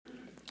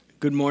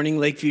Good morning,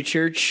 Lakeview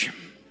Church.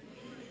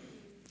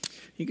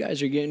 You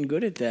guys are getting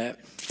good at that.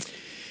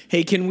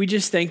 Hey, can we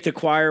just thank the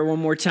choir one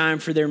more time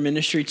for their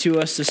ministry to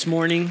us this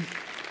morning?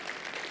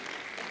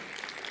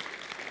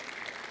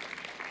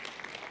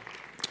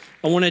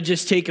 I want to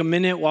just take a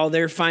minute while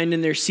they're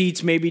finding their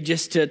seats, maybe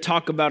just to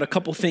talk about a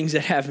couple things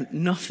that have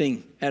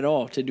nothing at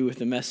all to do with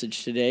the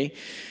message today.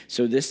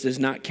 So this does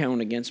not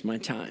count against my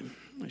time.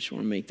 I just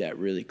want to make that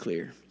really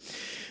clear.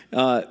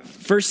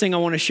 First thing I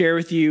want to share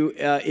with you,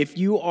 if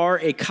you are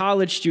a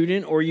college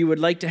student or you would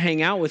like to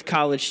hang out with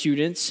college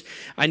students,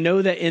 I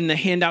know that in the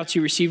handouts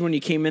you received when you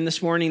came in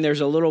this morning,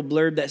 there's a little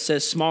blurb that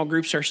says small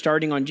groups are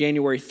starting on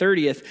January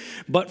 30th.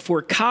 But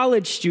for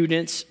college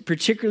students,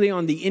 particularly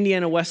on the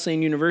Indiana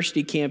Wesleyan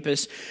University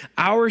campus,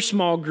 our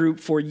small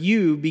group for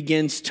you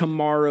begins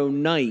tomorrow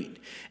night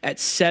at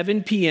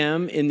 7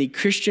 p.m. in the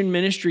Christian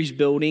Ministries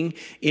building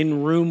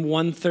in room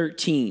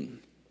 113.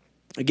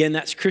 Again,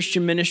 that's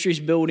Christian Ministries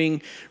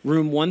building,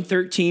 room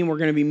 113. We're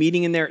going to be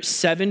meeting in there at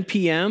 7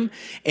 p.m.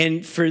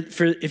 And for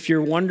if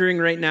you're wondering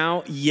right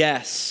now,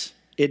 yes,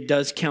 it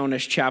does count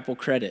as chapel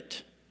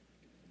credit.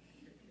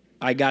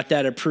 I got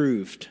that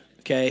approved.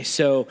 Okay,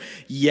 so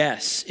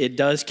yes, it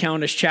does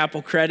count as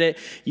chapel credit.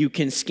 You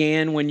can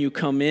scan when you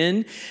come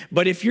in.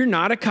 But if you're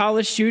not a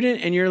college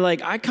student and you're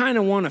like, I kind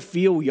of want to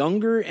feel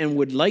younger and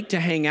would like to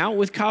hang out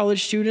with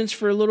college students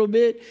for a little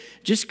bit,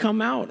 just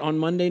come out on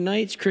Monday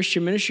nights,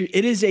 Christian Ministry.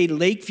 It is a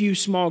Lakeview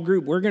small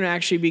group. We're going to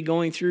actually be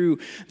going through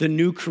the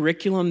new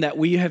curriculum that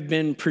we have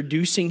been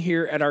producing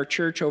here at our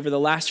church over the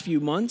last few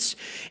months.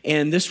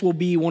 And this will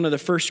be one of the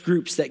first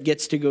groups that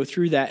gets to go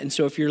through that. And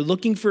so if you're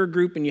looking for a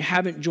group and you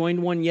haven't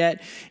joined one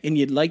yet, and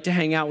you'd like to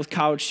hang out with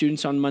college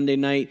students on Monday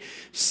night,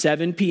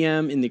 7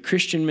 p.m. in the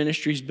Christian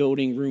Ministries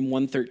building, room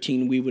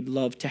 113, we would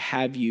love to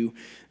have you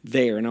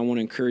there. And I want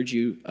to encourage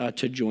you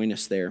to join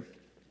us there.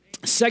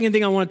 Second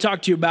thing I want to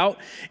talk to you about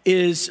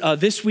is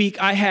this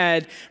week I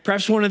had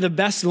perhaps one of the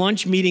best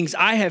lunch meetings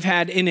I have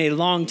had in a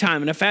long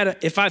time. And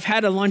if I've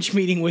had a lunch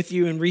meeting with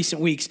you in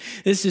recent weeks,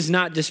 this is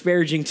not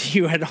disparaging to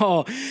you at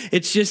all.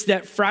 It's just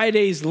that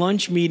Friday's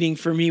lunch meeting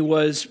for me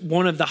was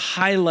one of the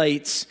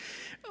highlights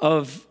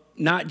of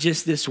not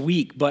just this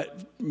week, but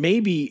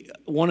maybe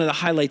one of the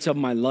highlights of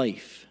my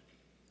life.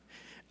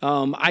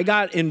 I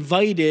got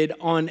invited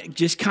on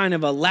just kind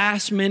of a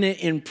last minute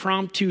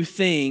impromptu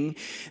thing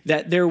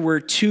that there were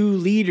two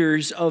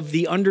leaders of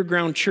the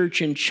underground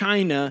church in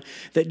China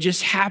that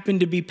just happened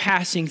to be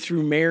passing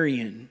through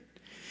Marion.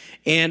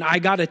 And I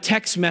got a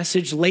text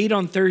message late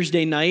on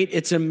Thursday night.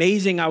 It's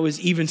amazing I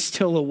was even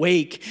still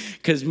awake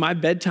because my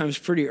bedtime's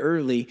pretty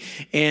early.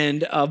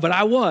 But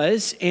I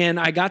was, and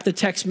I got the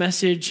text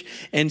message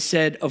and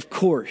said, of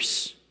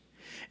course.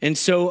 And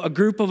so a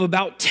group of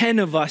about 10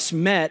 of us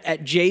met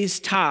at Jay's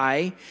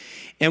Thai,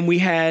 and we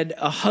had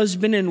a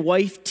husband and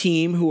wife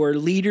team who are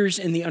leaders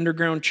in the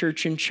underground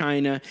church in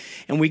China,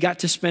 and we got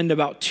to spend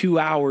about 2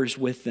 hours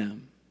with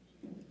them.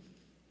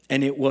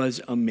 And it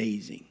was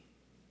amazing.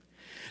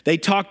 They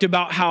talked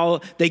about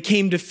how they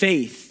came to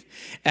faith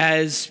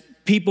as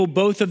people,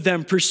 both of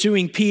them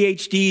pursuing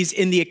PhDs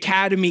in the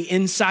academy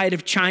inside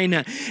of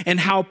China, and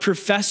how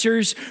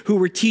professors who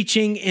were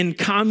teaching in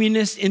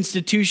communist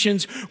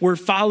institutions were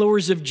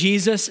followers of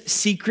Jesus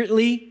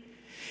secretly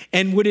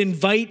and would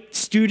invite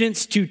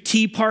students to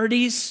tea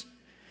parties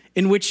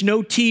in which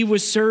no tea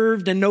was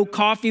served and no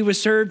coffee was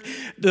served.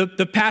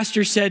 The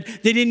pastor said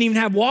they didn't even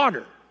have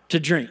water to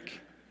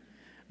drink,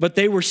 but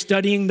they were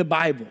studying the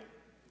Bible.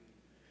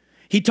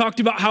 He talked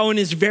about how in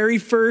his very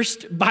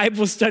first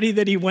Bible study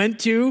that he went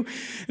to,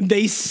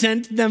 they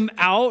sent them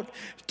out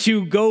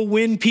to go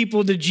win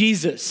people to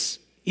Jesus.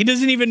 He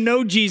doesn't even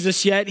know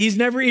Jesus yet. He's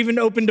never even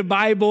opened a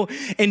Bible,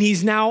 and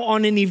he's now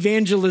on an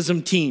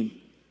evangelism team.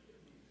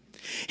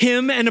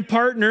 Him and a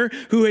partner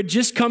who had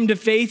just come to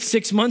faith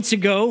 6 months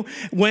ago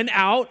went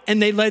out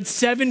and they led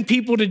 7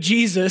 people to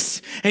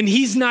Jesus, and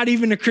he's not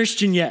even a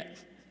Christian yet.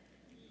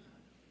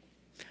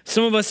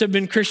 Some of us have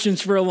been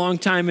Christians for a long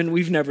time and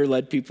we've never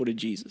led people to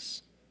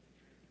Jesus.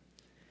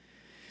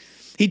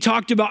 He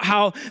talked about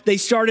how they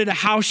started a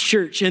house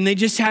church and they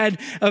just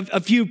had a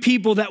few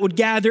people that would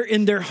gather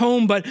in their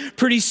home, but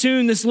pretty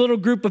soon this little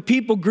group of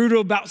people grew to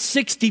about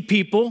 60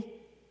 people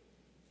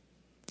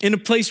in a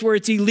place where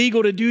it's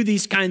illegal to do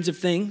these kinds of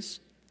things.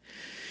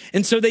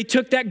 And so they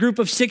took that group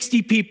of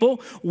 60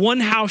 people,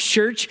 one house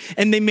church,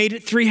 and they made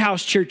it 3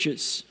 house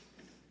churches.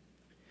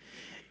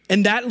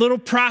 And that little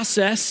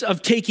process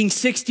of taking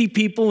 60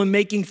 people and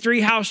making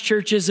 3 house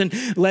churches and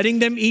letting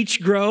them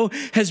each grow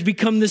has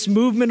become this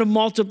movement of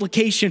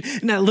multiplication.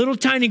 And that little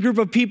tiny group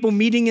of people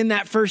meeting in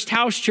that first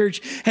house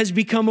church has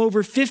become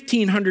over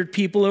 1,500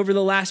 people over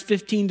the last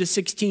 15 to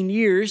 16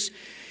 years.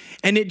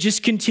 And it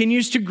just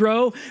continues to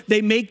grow.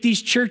 They make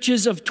these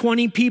churches of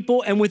 20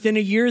 people, and within a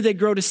year they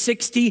grow to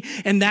 60,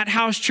 and that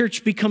house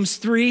church becomes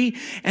 3,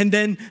 and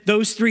then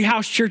those 3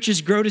 house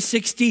churches grow to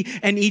 60,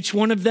 and each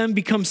one of them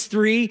becomes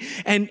 3,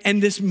 and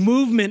this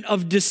movement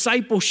of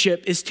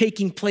discipleship is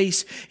taking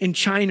place in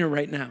China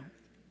right now.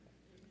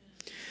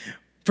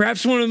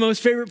 Perhaps one of the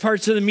most favorite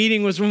parts of the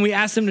meeting was when we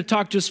asked them to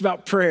talk to us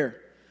about prayer.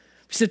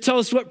 I said, tell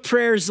us what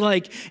prayer is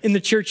like in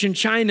the church in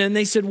China. And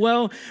they said,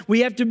 well,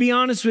 we have to be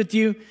honest with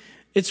you.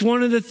 It's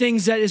one of the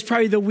things that is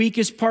probably the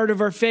weakest part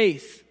of our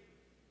faith.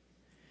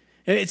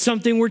 It's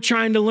something we're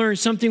trying to learn,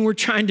 something we're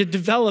trying to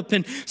develop.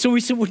 And so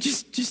we said, well,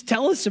 just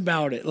tell us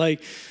about it.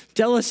 Like,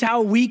 tell us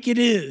how weak it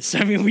is.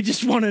 I mean, we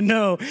just want to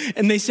know.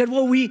 And they said,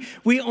 well, we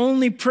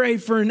only pray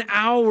for an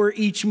hour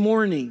each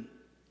morning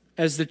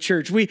as the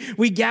church. We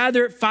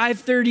gather at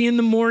 5:30 in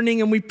the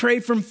morning and we pray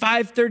from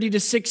 5:30 to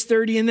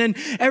 6:30. And then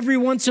every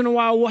once in a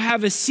while, we'll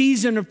have a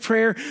season of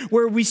prayer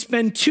where we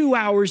spend 2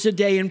 hours a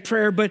day in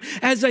prayer. But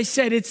as I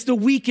said, it's the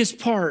weakest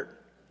part,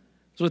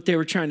 is what they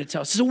were trying to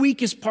tell us. It's the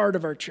weakest part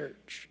of our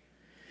church.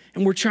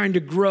 And we're trying to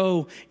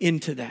grow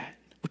into that.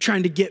 We're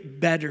trying to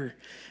get better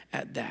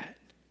at that.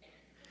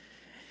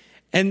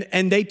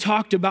 And they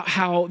talked about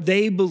how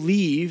they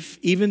believe,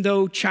 even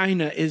though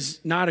China is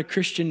not a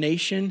Christian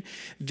nation,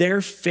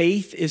 their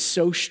faith is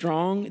so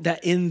strong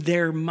that in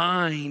their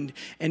mind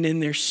and in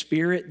their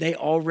spirit, they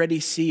already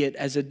see it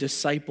as a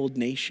discipled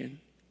nation.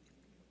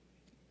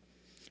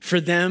 For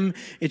them,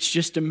 it's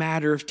just a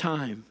matter of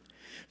time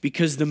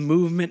because the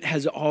movement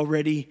has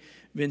already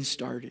been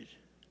started.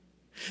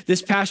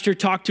 This pastor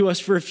talked to us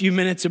for a few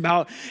minutes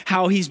about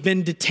how he's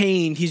been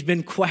detained, he's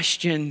been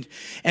questioned,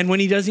 and when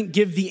he doesn't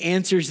give the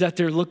answers that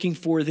they're looking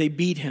for, they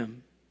beat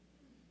him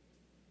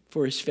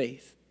for his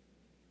faith.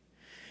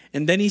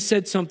 And then he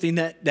said something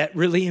that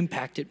really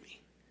impacted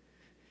me.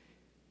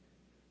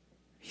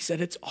 He said,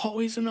 it's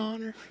always an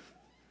honor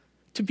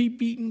to be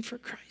beaten for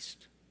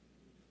Christ.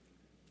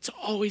 It's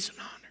always an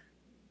honor.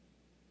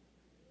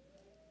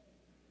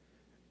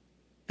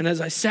 And as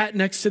I sat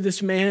next to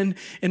this man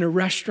in a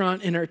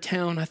restaurant in our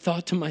town, I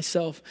thought to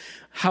myself,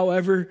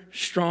 however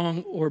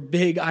strong or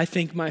big I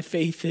think my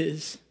faith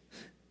is,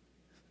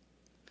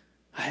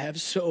 I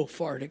have so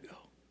far to go.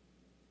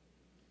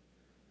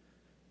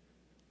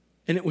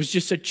 And it was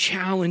just a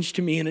challenge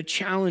to me and a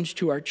challenge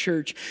to our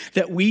church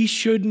that we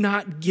should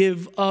not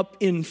give up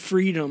in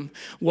freedom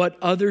what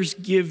others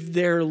give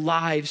their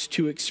lives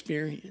to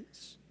experience.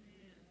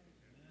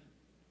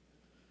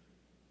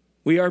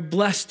 We are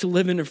blessed to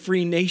live in a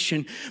free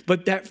nation,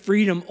 but that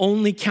freedom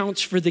only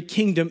counts for the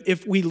kingdom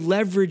if we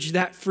leverage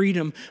that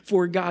freedom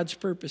for God's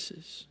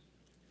purposes.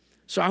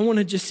 So I want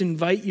to just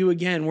invite you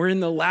again. We're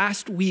in the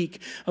last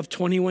week of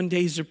 21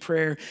 days of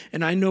prayer,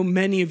 and I know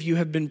many of you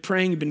have been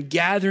praying, have been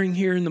gathering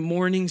here in the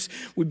mornings.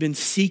 We've been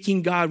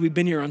seeking God. We've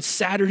been here on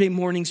Saturday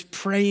mornings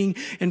praying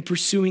and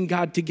pursuing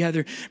God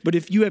together. But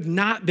if you have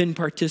not been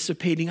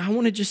participating, I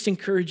want to just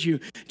encourage you,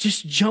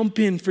 just jump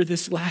in for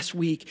this last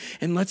week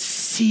and let's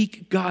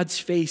seek God's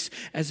face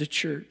as a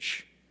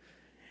church.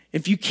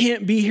 If you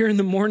can't be here in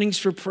the mornings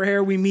for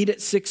prayer, we meet at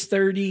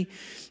 6:30.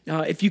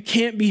 If you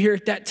can't be here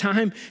at that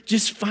time,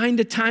 just find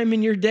a time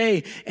in your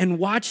day and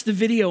watch the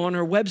video on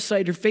our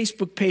website or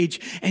Facebook page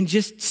and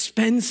just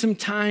spend some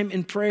time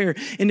in prayer.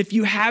 And if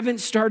you haven't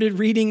started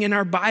reading in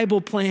our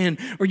Bible plan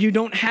or you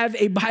don't have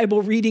a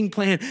Bible reading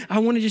plan, I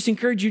want to just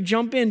encourage you,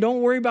 jump in. Don't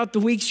worry about the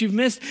weeks you've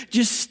missed.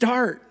 Just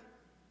start.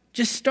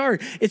 Just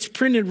start. It's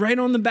printed right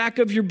on the back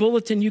of your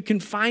bulletin. You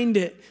can find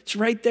it. It's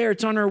right there.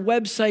 It's on our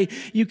website.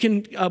 You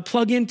can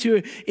plug into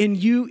it in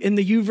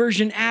the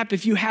YouVersion app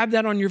if you have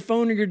that on your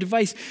phone or your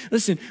device.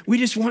 Listen, we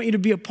just want you to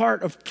be a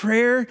part of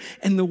prayer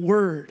and the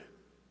word.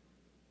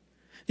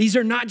 These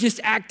are not just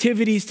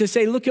activities to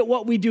say, look at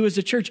what we do as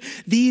a church.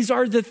 These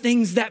are the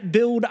things that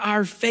build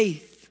our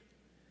faith,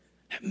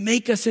 that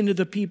make us into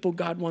the people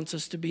God wants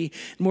us to be.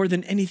 More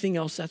than anything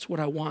else, that's what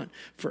I want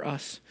for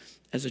us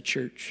as a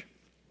church.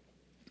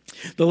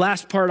 The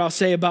last part I'll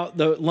say about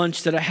the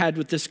lunch that I had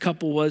with this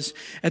couple was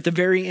at the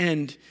very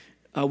end,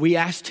 we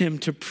asked him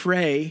to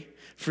pray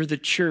for the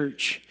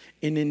church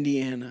in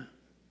Indiana.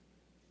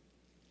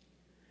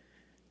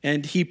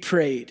 And he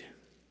prayed.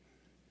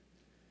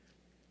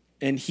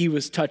 And he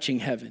was touching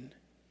heaven.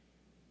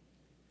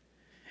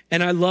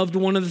 And I loved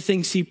one of the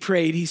things he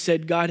prayed. He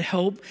said, God,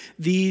 help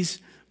these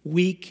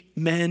weak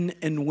men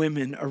and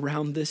women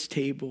around this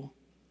table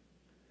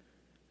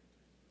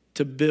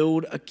to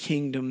build a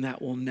kingdom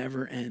that will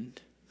never end.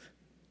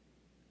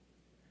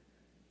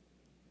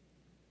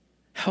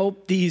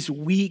 Help these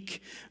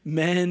weak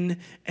men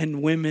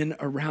and women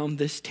around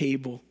this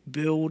table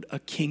build a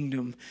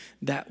kingdom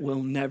that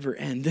will never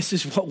end. This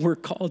is what we're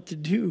called to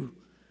do,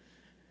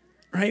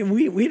 right?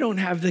 We don't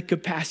have the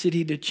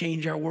capacity to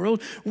change our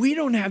world. We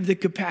don't have the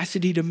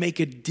capacity to make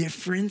a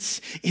difference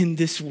in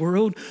this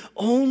world.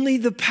 Only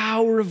the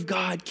power of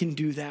God can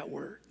do that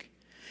work.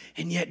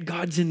 And yet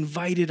God's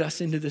invited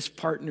us into this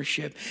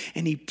partnership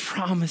and he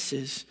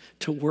promises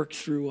to work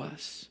through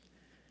us.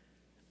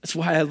 That's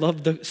why I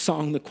love the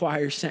song the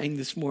choir sang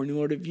this morning.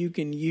 Lord, if you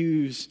can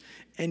use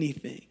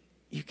anything,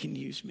 you can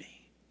use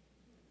me.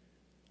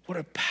 What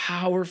a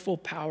powerful,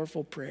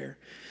 powerful prayer.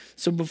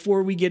 So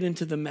before we get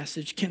into the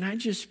message, can I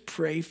just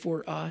pray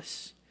for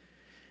us?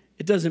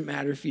 It doesn't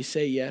matter if you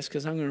say yes,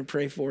 because I'm going to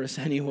pray for us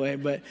anyway,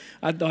 but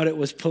I thought it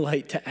was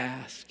polite to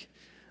ask.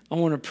 I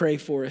want to pray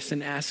for us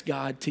and ask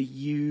God to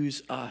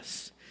use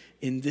us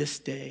in this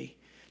day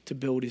to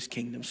build his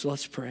kingdom. So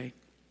let's pray.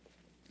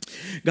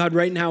 God,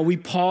 right now we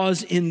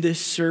pause in this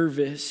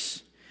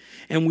service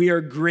and we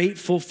are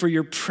grateful for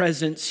your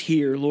presence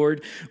here,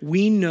 Lord.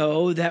 We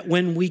know that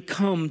when we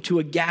come to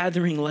a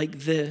gathering like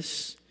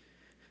this,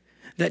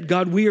 that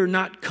God, we are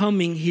not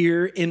coming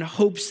here in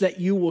hopes that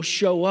you will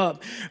show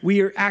up.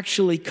 We are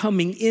actually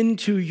coming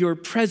into your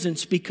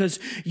presence because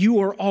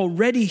you are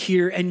already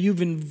here and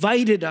you've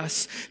invited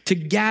us to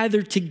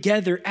gather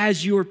together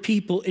as your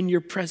people in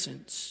your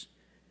presence.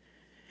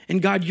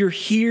 And God, you're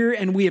here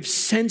and we have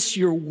sensed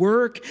your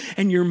work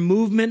and your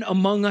movement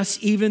among us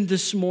even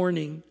this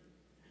morning.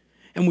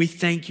 And we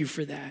thank you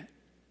for that.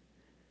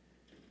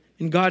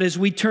 And God, as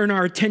we turn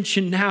our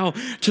attention now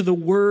to the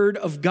word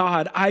of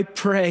God, I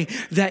pray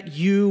that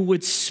you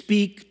would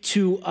speak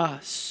to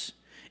us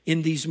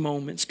in these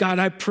moments. God,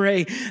 I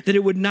pray that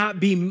it would not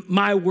be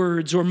my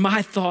words or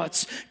my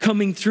thoughts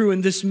coming through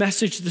in this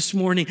message this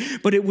morning,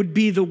 but it would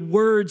be the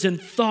words and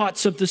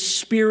thoughts of the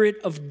Spirit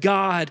of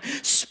God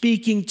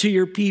speaking to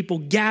your people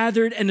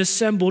gathered and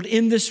assembled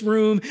in this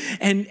room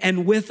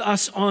and with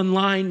us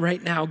online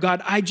right now.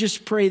 God, I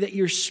just pray that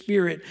your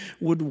Spirit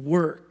would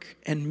work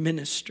and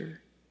minister.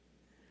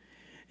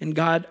 And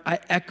God, I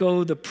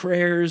echo the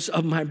prayers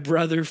of my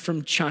brother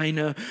from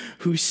China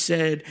who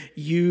said,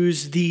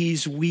 use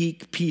these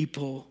weak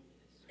people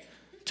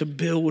to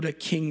build a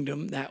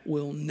kingdom that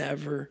will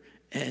never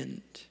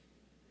end.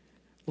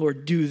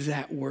 Lord, do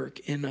that work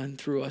in and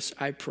through us,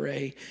 I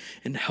pray,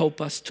 and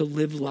help us to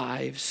live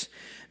lives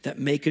that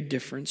make a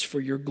difference for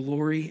your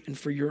glory and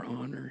for your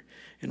honor.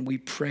 And we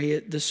pray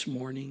it this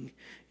morning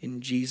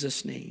in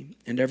Jesus' name.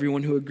 And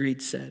everyone who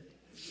agreed said,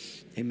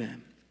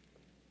 amen.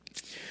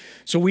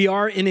 So we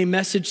are in a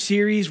message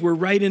series. We're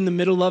right in the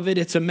middle of it.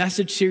 It's a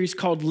message series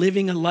called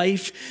Living a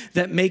Life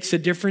That Makes a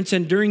Difference.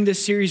 And during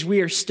this series,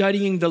 we are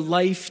studying the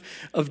life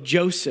of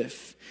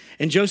Joseph.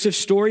 And Joseph's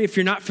story, if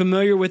you're not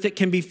familiar with it,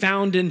 can be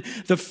found in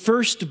the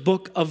first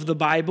book of the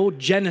Bible,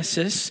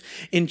 Genesis,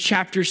 in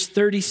chapters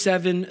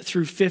 37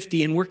 through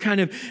 50. And we're kind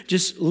of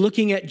just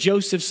looking at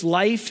Joseph's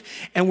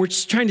life, and we're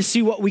just trying to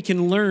see what we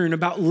can learn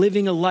about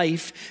living a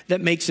life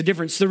that makes a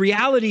difference. The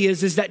reality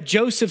is that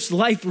Joseph's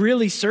life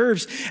really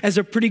serves as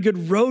a pretty good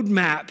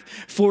roadmap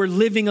for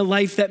living a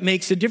life that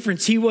makes a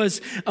difference. He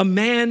was a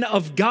man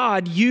of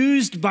God,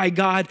 used by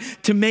God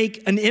to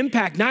make an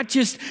impact, not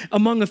just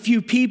among a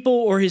few people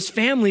or his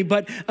family,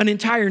 but an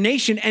entire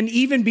nation, and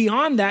even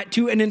beyond that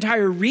to an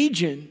entire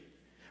region,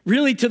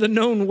 really to the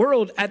known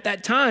world at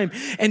that time.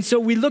 And so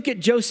we look at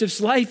Joseph's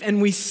life and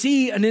we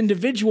see an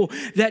individual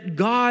that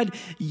God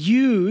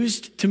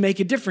used to make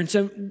a difference.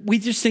 And we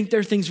just think there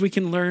are things we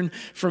can learn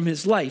from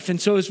his life. And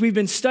so as we've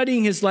been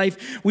studying his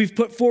life, we've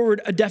put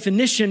forward a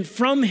definition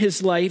from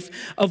his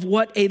life of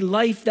what a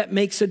life that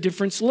makes a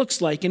difference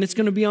looks like. And it's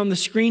going to be on the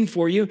screen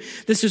for you.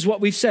 This is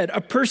what we've said. A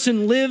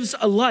person lives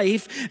a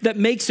life that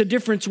makes a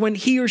difference when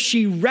he or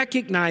she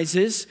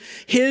recognizes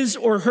his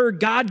or her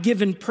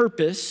God-given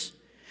purpose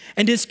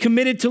and is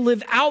committed to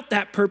live out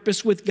that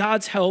purpose with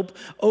God's help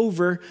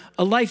over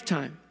a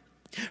lifetime.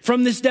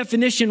 From this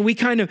definition, we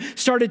kind of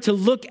started to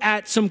look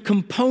at some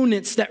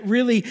components that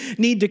really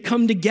need to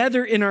come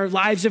together in our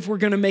lives if we're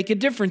going to make a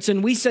difference.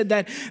 And we said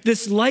that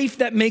this life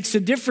that makes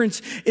a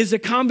difference is a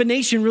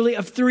combination really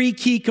of three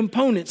key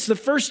components. The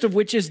first of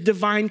which is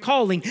divine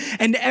calling.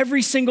 And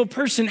every single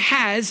person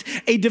has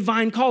a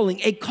divine calling,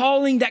 a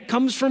calling that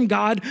comes from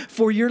God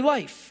for your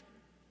life.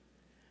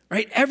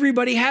 Right?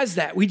 Everybody has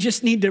that. We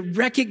just need to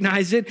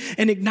recognize it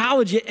and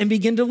acknowledge it and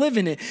begin to live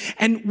in it.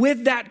 And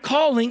with that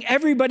calling,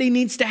 everybody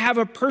needs to have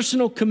a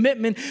personal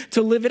commitment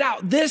to live it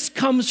out. This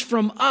comes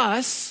from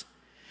us,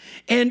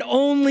 and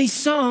only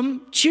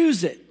some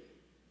choose it.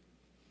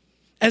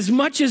 As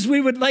much as we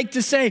would like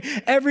to say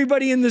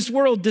everybody in this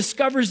world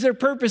discovers their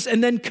purpose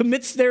and then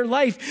commits their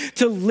life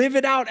to live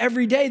it out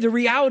every day, the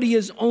reality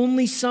is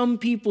only some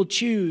people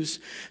choose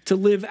to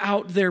live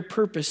out their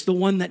purpose, the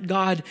one that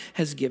God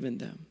has given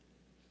them.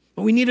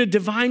 But we need a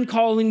divine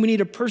calling. We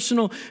need a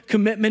personal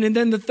commitment. And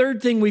then the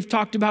third thing we've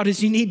talked about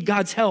is you need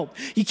God's help.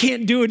 You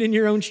can't do it in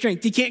your own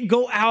strength. You can't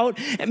go out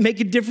and make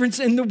a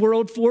difference in the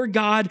world for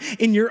God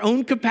in your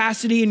own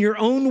capacity, in your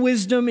own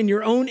wisdom, in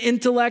your own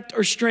intellect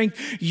or strength.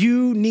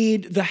 You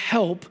need the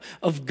help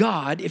of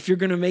God if you're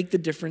going to make the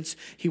difference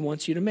he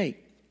wants you to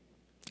make.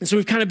 And so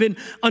we've kind of been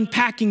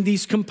unpacking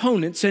these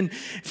components. And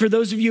for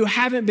those of you who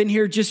haven't been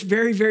here, just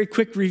very, very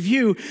quick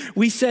review.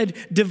 We said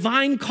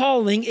divine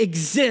calling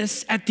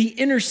exists at the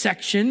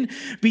intersection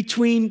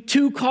between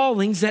two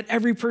callings that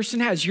every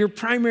person has, your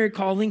primary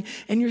calling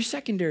and your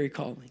secondary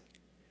calling.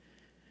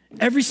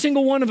 Every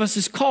single one of us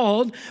is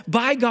called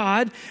by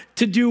God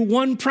to do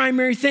one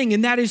primary thing,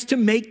 and that is to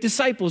make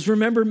disciples.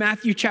 Remember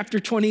Matthew chapter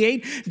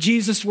 28,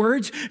 Jesus'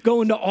 words,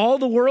 go into all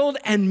the world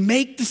and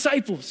make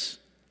disciples.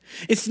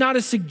 It's not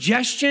a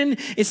suggestion.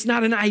 It's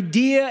not an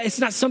idea. It's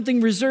not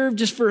something reserved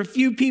just for a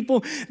few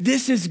people.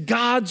 This is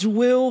God's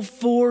will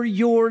for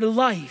your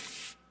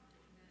life.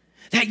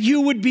 That you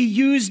would be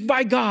used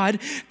by God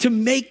to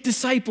make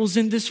disciples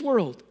in this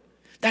world.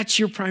 That's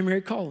your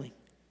primary calling.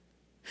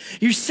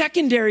 Your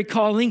secondary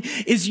calling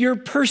is your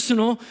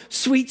personal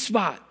sweet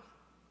spot.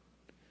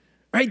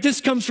 Right?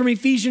 This comes from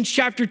Ephesians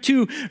chapter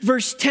 2,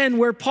 verse 10,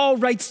 where Paul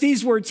writes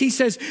these words. He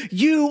says,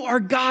 you are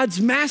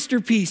God's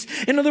masterpiece.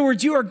 In other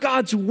words, you are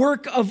God's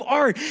work of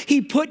art.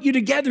 He put you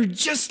together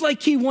just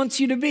like he wants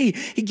you to be.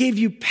 He gave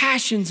you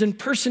passions and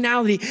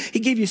personality. He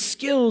gave you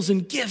skills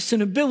and gifts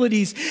and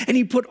abilities. And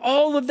he put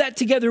all of that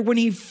together when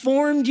he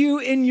formed you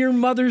in your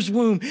mother's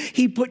womb.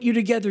 He put you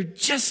together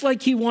just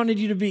like he wanted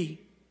you to be.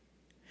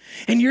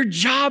 And your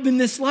job in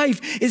this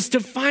life is to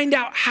find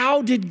out,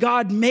 how did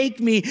God make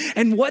me?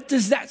 And what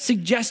does that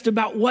suggest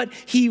about what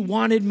he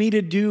wanted me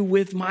to do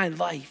with my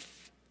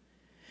life?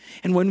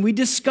 And when we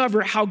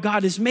discover how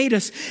God has made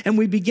us and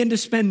we begin to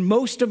spend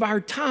most of our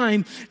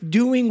time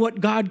doing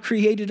what God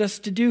created us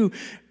to do,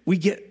 we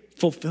get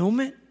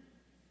fulfillment.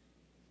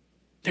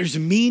 There's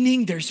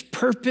meaning, there's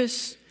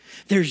purpose,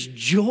 there's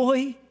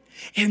joy,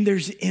 and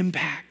there's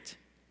impact.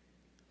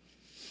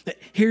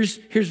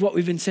 Here's what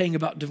we've been saying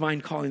about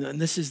divine calling,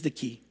 and this is the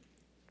key.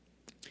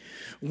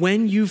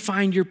 When you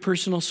find your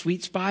personal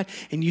sweet spot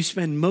and you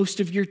spend most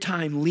of your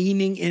time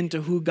leaning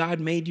into who God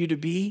made you to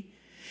be,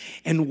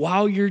 and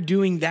while you're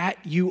doing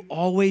that, you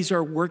always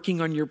are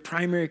working on your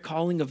primary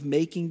calling of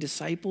making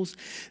disciples,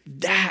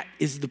 that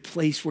is the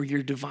place where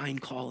your divine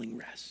calling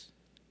rests.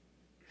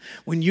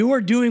 When you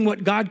are doing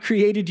what God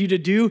created you to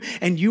do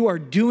and you are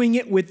doing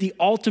it with the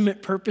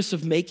ultimate purpose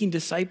of making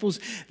disciples,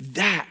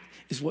 that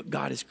is what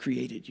God has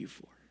created you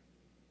for.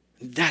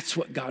 That's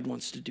what God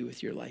wants to do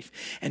with your life.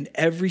 And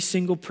every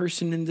single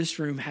person in this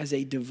room has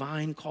a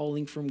divine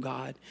calling from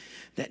God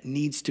that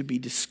needs to be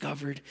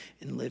discovered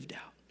and lived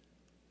out.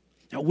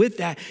 Now with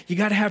that, you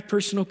got to have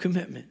personal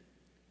commitment,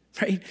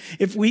 right?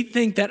 If we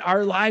think that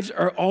our lives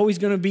are always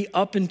going to be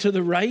up and to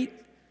the right,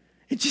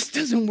 it just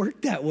doesn't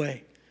work that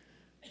way.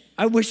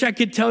 I wish I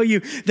could tell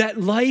you that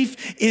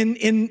life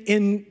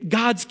in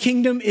God's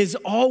kingdom is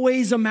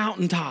always a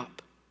mountaintop.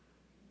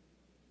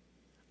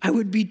 I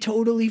would be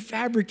totally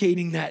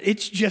fabricating that.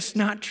 It's just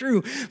not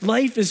true.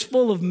 Life is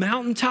full of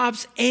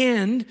mountaintops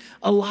and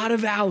a lot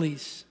of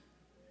valleys.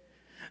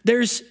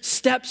 There's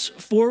steps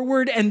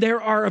forward and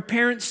there are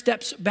apparent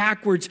steps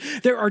backwards.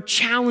 There are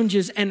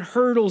challenges and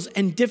hurdles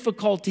and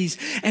difficulties.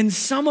 And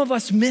some of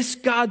us miss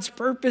God's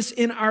purpose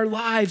in our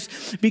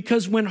lives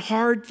because when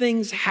hard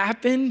things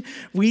happen,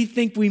 we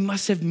think we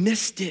must have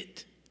missed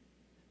it.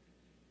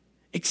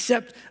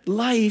 Except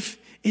life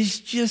is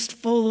just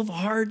full of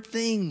hard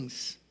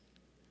things.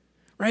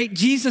 Right?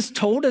 Jesus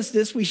told us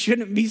this. We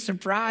shouldn't be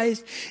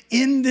surprised.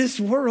 In this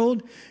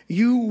world,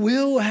 you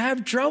will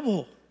have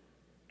trouble.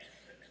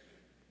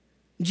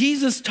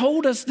 Jesus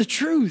told us the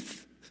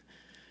truth,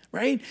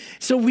 right?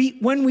 So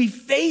when we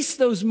face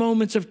those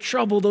moments of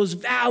trouble, those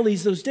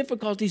valleys, those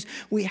difficulties,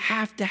 we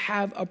have to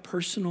have a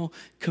personal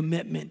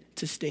commitment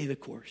to stay the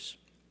course.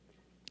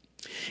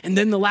 And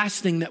then the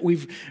last thing that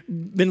we've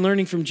been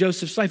learning from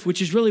Joseph's life,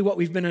 which is really what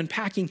we've been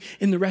unpacking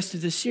in the rest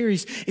of this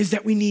series, is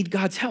that we need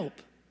God's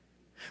help.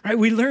 Right?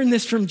 We learned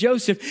this from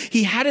Joseph.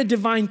 He had a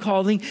divine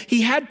calling.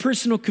 He had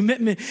personal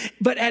commitment.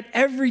 But at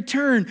every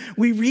turn,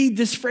 we read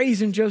this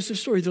phrase in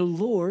Joseph's story: the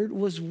Lord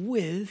was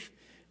with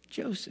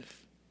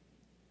Joseph.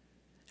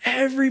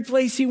 Every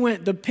place he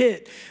went, the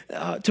pit,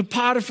 to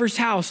Potiphar's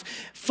house,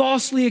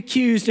 falsely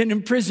accused and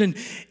imprisoned,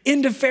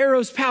 into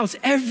Pharaoh's palace,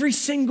 every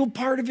single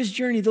part of his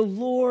journey, the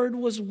Lord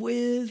was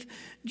with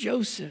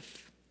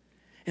Joseph.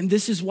 And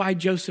this is why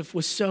Joseph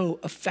was so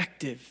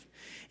effective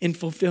in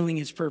fulfilling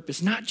his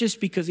purpose, not just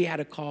because he had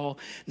a call,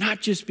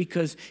 not just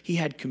because he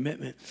had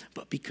commitment,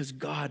 but because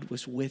God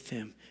was with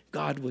him.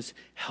 God was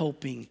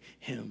helping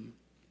him.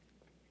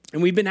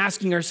 And we've been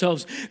asking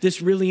ourselves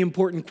this really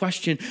important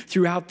question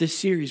throughout this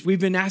series. We've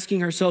been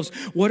asking ourselves,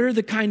 what are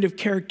the kind of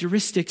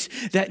characteristics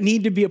that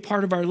need to be a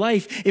part of our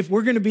life if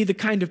we're going to be the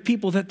kind of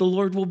people that the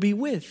Lord will be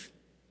with?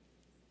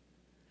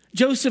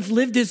 Joseph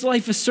lived his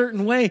life a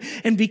certain way,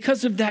 and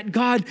because of that,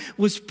 God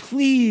was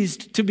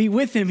pleased to be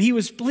with him. He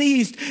was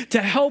pleased to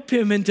help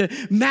him and to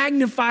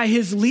magnify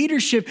his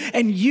leadership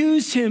and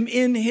use him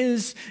in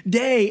his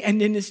day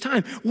and in his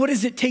time. What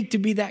does it take to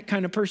be that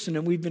kind of person?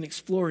 And we've been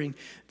exploring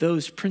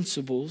those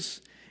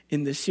principles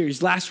in this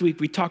series. Last week,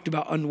 we talked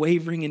about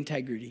unwavering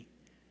integrity,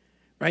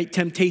 right?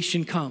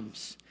 Temptation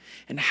comes.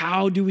 And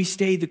how do we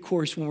stay the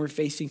course when we're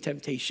facing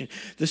temptation?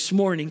 This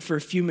morning, for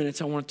a few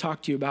minutes, I want to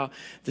talk to you about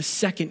the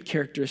second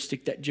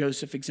characteristic that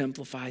Joseph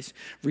exemplifies: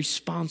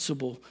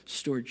 responsible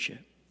stewardship.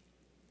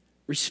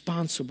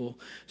 Responsible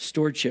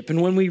stewardship.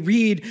 And when we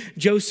read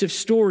Joseph's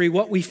story,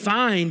 what we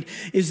find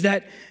is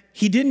that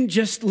he didn't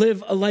just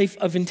live a life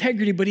of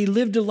integrity, but he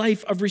lived a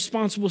life of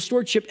responsible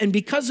stewardship. And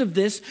because of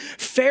this,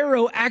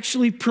 Pharaoh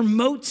actually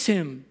promotes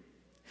him.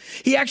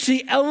 He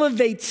actually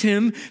elevates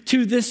him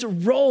to this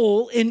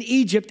role in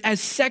Egypt as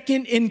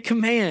second in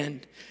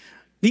command.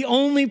 The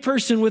only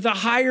person with a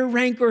higher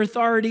rank or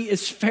authority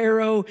is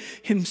Pharaoh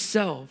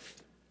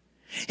himself.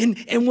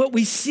 And what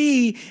we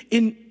see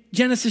in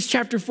Genesis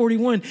chapter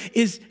 41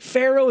 is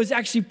Pharaoh is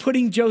actually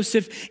putting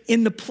Joseph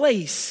in the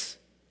place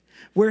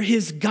where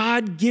his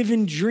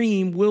God-given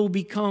dream will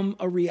become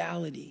a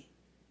reality.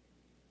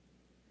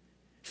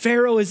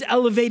 Pharaoh is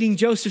elevating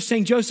Joseph,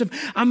 saying, Joseph,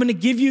 I'm going to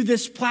give you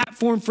this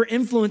platform for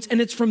influence.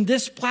 And it's from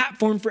this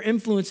platform for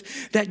influence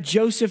that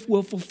Joseph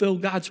will fulfill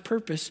God's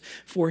purpose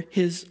for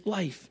his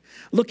life.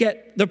 Look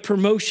at the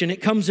promotion. It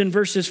comes in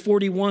verses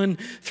 41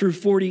 through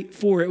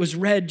 44. It was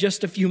read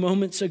just a few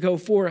moments ago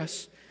for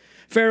us.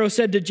 Pharaoh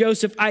said to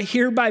Joseph, I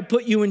hereby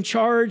put you in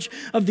charge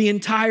of the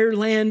entire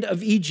land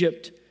of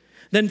Egypt.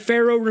 Then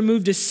Pharaoh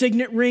removed a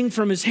signet ring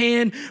from his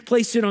hand,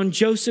 placed it on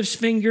Joseph's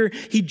finger.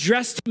 He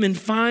dressed him in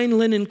fine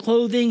linen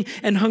clothing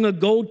and hung a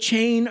gold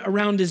chain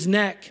around his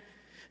neck.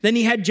 Then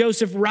he had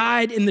Joseph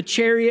ride in the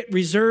chariot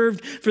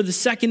reserved for the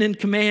second in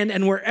command.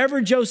 And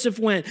wherever Joseph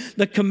went,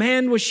 the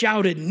command was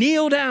shouted,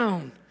 kneel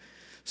down.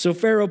 So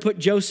Pharaoh put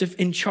Joseph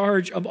in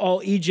charge of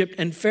all Egypt.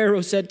 And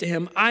Pharaoh said to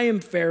him, I am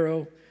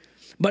Pharaoh,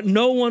 but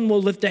no one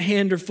will lift a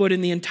hand or foot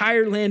in the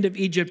entire land of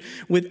Egypt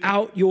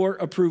without your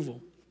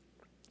approval.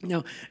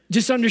 Now,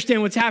 just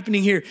understand what's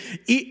happening here.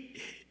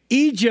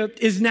 Egypt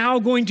is now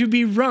going to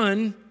be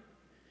run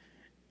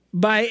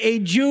by a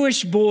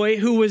Jewish boy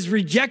who was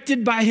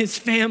rejected by his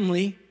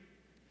family,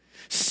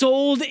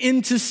 sold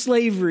into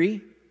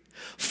slavery,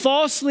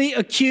 falsely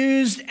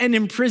accused and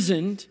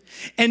imprisoned.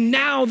 And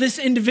now this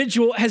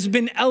individual has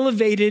been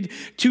elevated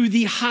to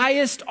the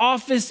highest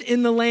office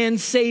in the land,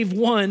 save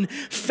one.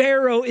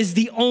 Pharaoh is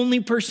the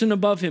only person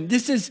above him.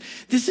 This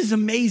is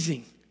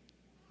amazing.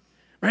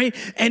 Right?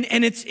 And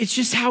it's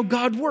just how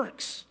God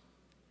works.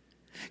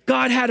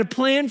 God had a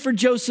plan for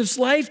Joseph's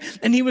life,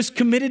 and he was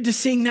committed to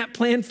seeing that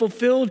plan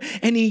fulfilled,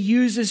 and he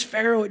uses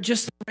Pharaoh at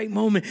just the right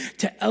moment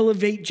to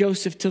elevate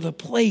Joseph to the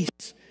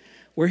place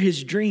where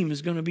his dream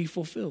is going to be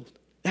fulfilled.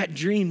 That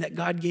dream that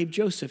God gave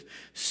Joseph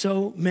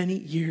so many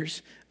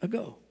years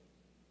ago.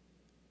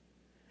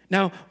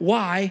 Now,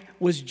 why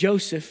was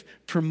Joseph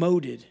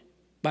promoted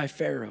by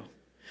Pharaoh?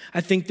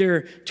 I think there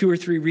are 2 or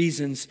 3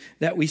 reasons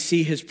that we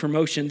see his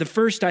promotion. The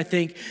first, I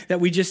think,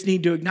 that we just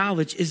need to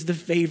acknowledge is the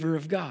favor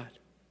of God.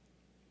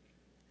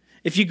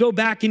 If you go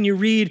back and you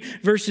read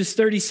verses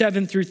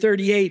 37 through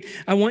 38,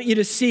 I want you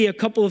to see a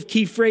couple of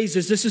key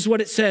phrases. This is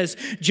what it says.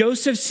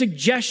 Joseph's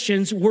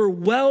suggestions were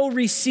well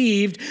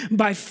received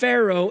by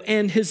Pharaoh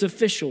and his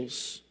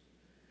officials.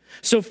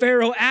 So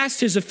Pharaoh asked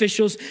his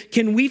officials,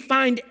 can we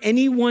find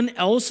anyone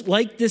else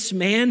like this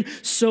man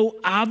so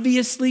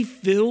obviously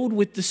filled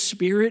with the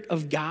Spirit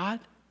of God?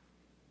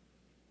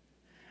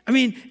 I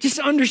mean, just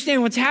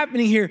understand what's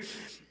happening here.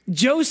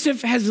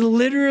 Joseph has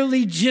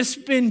literally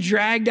just been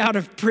dragged out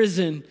of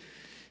prison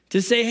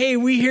to say, hey,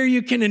 we hear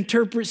you can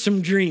interpret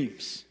some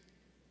dreams.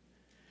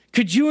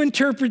 Could you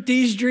interpret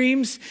these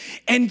dreams?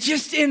 And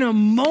just in a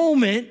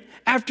moment,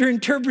 after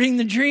interpreting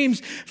the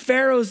dreams,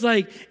 Pharaoh's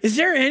like, is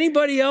there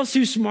anybody else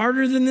who's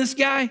smarter than this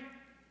guy?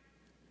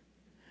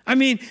 I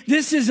mean,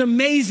 this is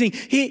amazing.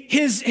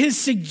 His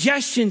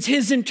suggestions,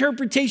 his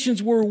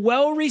interpretations were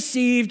well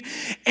received,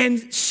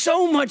 and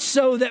so much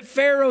so that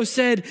Pharaoh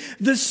said,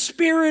 the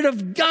Spirit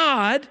of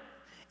God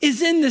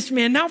is in this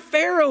man. Now,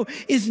 Pharaoh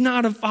is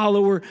not a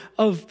follower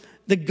of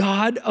the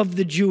God of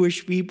the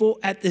Jewish people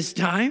at this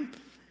time.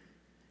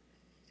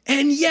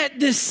 And yet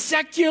this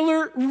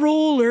secular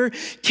ruler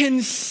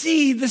can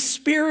see the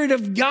Spirit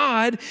of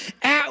God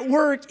at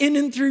work in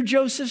and through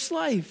Joseph's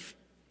life.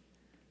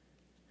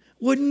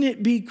 Wouldn't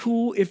it be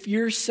cool if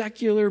your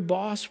secular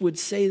boss would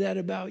say that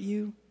about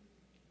you?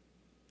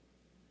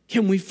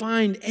 Can we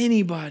find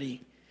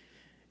anybody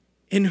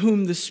in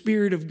whom the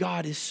Spirit of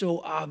God is so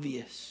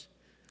obvious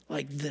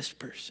like this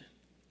person?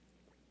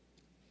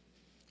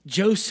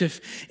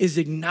 Joseph is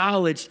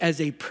acknowledged as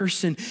a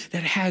person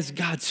that has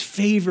God's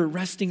favor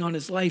resting on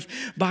his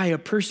life by a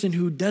person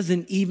who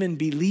doesn't even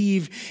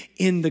believe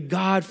in the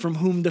God from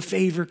whom the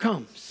favor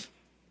comes.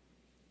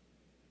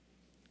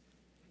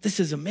 This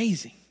is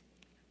amazing.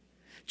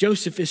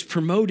 Joseph is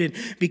promoted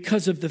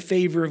because of the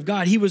favor of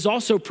God. He was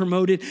also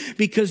promoted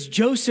because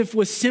Joseph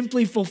was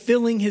simply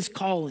fulfilling his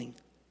calling.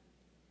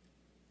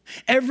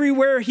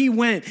 Everywhere he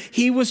went,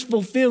 he was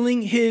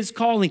fulfilling his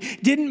calling.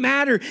 Didn't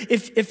matter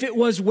if it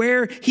was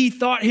where he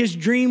thought his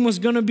dream was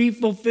going to be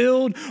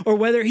fulfilled or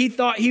whether he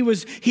thought he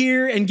was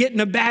here and getting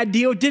a bad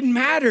deal. It didn't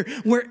matter.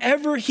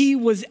 Wherever he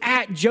was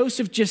at,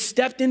 Joseph just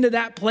stepped into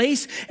that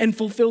place and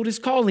fulfilled his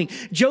calling.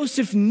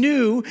 Joseph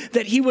knew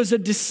that he was a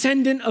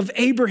descendant of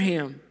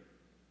Abraham.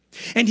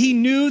 And he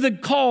knew the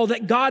call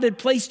that God had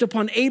placed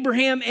upon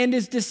Abraham and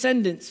his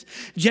descendants.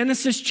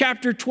 Genesis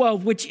chapter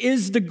 12, which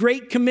is the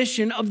Great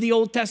Commission of the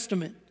Old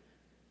Testament.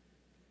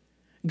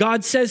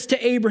 God says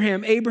to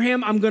Abraham,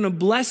 Abraham, I'm going to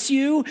bless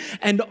you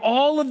and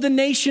all of the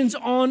nations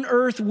on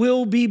earth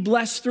will be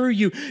blessed through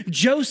you.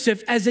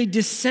 Joseph, as a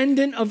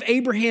descendant of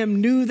Abraham,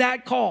 knew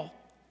that call.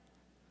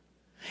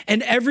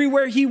 And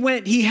everywhere he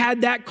went, he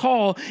had that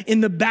call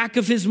in the back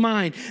of his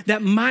mind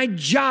that my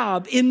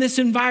job in this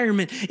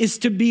environment is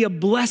to be a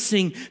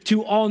blessing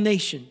to all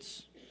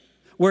nations.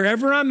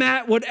 Wherever I'm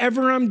at,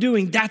 whatever I'm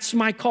doing, that's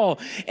my call.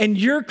 And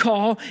your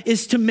call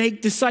is to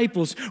make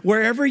disciples.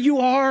 Wherever you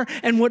are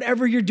and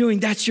whatever you're doing,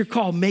 that's your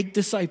call. Make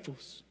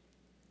disciples.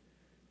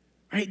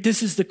 Right?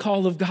 This is the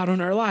call of God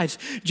on our lives.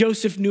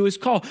 Joseph knew his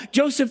call.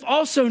 Joseph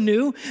also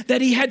knew that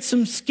he had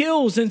some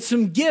skills and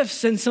some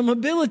gifts and some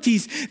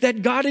abilities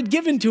that God had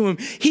given to him.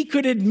 He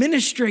could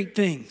administrate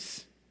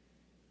things.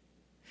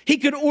 He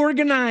could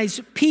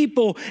organize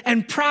people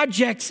and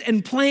projects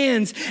and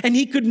plans, and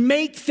he could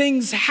make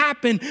things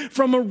happen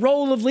from a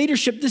role of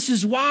leadership. This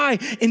is why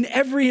in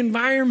every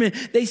environment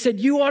they said,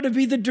 you ought to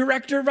be the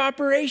director of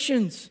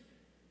operations.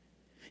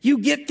 You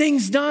get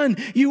things done.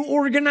 You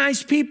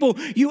organize people.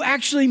 You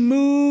actually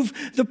move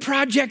the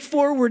project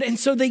forward. And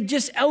so they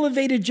just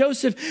elevated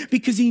Joseph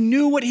because he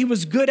knew what he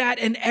was good at.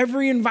 And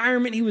every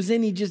environment he was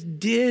in, he just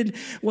did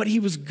what he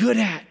was good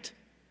at.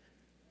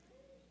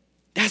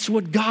 That's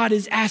what God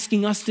is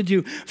asking us to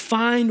do.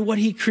 Find what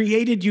he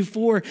created you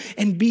for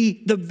and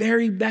be the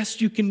very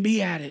best you can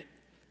be at it.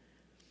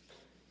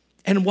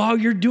 And while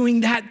you're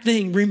doing that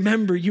thing,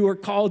 remember you are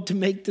called to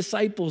make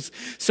disciples.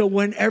 So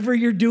whenever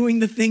you're doing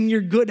the thing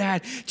you're good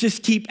at,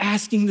 just keep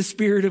asking the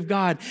Spirit of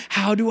God,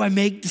 how do I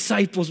make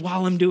disciples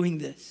while I'm doing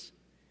this?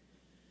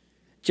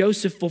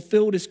 Joseph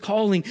fulfilled his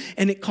calling,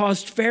 and it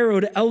caused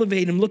Pharaoh to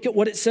elevate him. Look at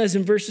what it says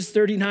in verses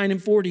 39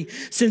 and 40.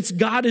 Since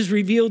God has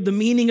revealed the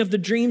meaning of the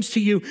dreams to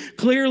you,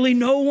 clearly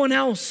no one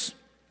else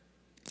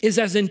is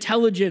as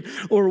intelligent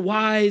or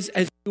wise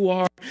as you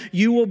are.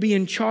 You will be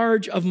in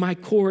charge of my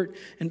court,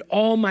 and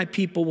all my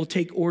people will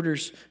take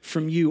orders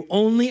from you.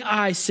 Only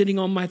I, sitting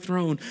on my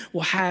throne,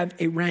 will have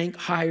a rank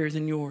higher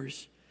than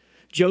yours.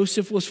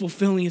 Joseph was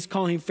fulfilling his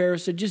calling. Pharaoh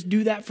said, just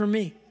do that for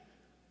me.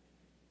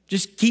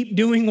 Just keep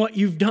doing what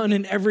you've done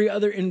in every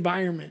other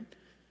environment.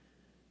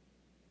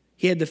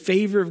 He had the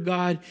favor of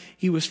God.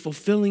 He was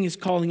fulfilling his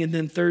calling. And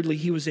then thirdly,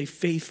 he was a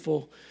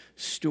faithful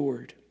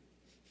steward.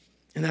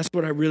 And that's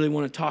what I really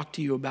want to talk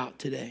to you about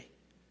today.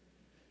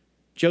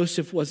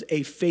 Joseph was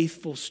a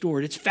faithful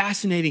steward. It's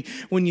fascinating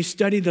when you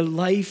study the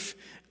life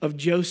of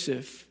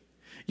Joseph,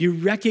 you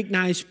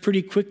recognize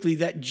pretty quickly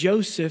that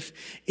Joseph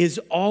is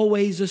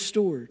always a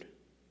steward.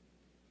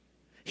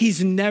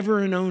 He's never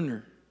an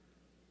owner.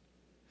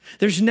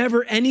 There's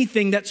never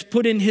anything that's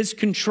put in his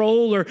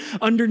control or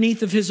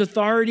underneath of his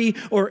authority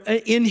or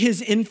in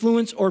his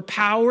influence or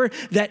power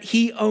that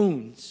he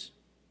owns.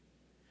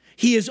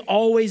 He is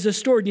always a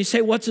steward. And you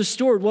say, what's a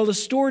steward? Well, a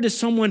steward is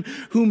someone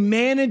who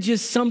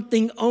manages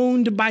something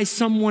owned by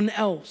someone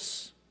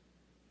else.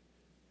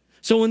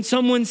 So when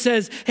someone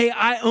says, hey,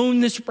 I own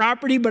this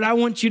property, but I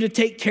want you to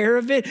take care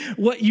of it,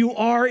 what you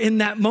are in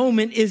that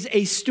moment is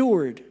a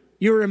steward.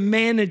 You're a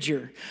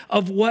manager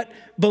of what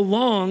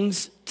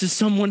belongs to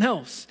someone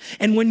else.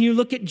 And when you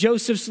look at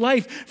Joseph's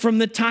life, from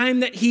the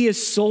time that he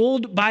is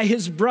sold by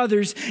his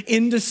brothers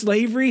into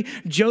slavery,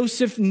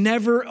 Joseph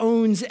never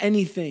owns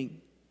anything.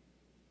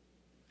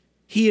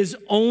 He is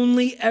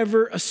only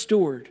ever a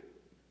steward.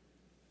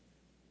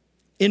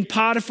 In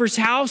Potiphar's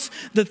house,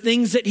 the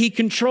things that he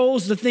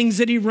controls, the things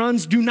that he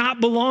runs do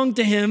not belong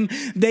to him.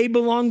 They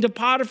belong to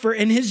Potiphar,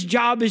 and his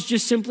job is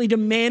just simply to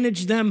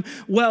manage them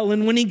well.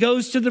 And when he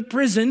goes to the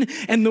prison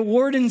and the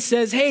warden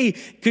says, hey,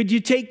 could you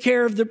take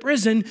care of the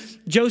prison?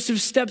 Joseph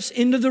steps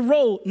into the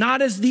role,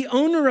 not as the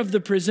owner of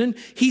the prison.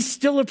 He's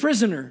still a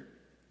prisoner.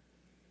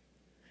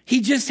 He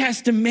just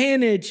has to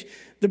manage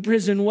the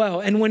prison well.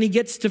 And when he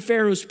gets to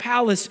Pharaoh's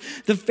palace,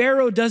 the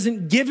Pharaoh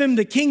doesn't give him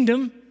the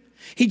kingdom.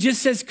 He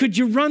just says, could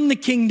you run the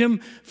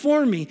kingdom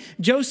for me?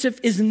 Joseph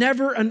is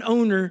never an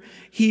owner.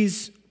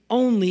 He's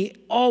only,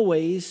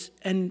 always,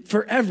 and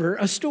forever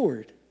a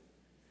steward.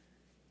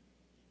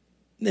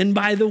 And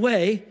by the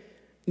way,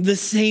 the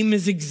same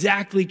is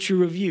exactly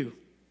true of you.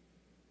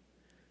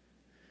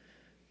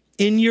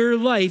 In your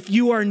life,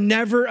 you are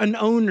never an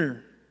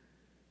owner.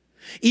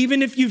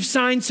 Even if you've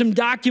signed some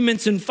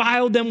documents and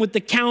filed them with the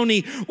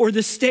county or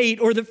the state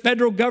or the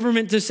federal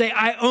government to say,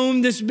 I own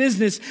this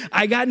business,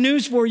 I got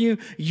news for you,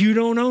 you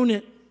don't own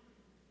it.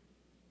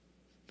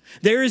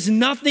 There is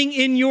nothing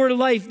in your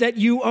life that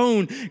you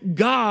own.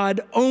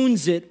 God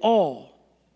owns it all.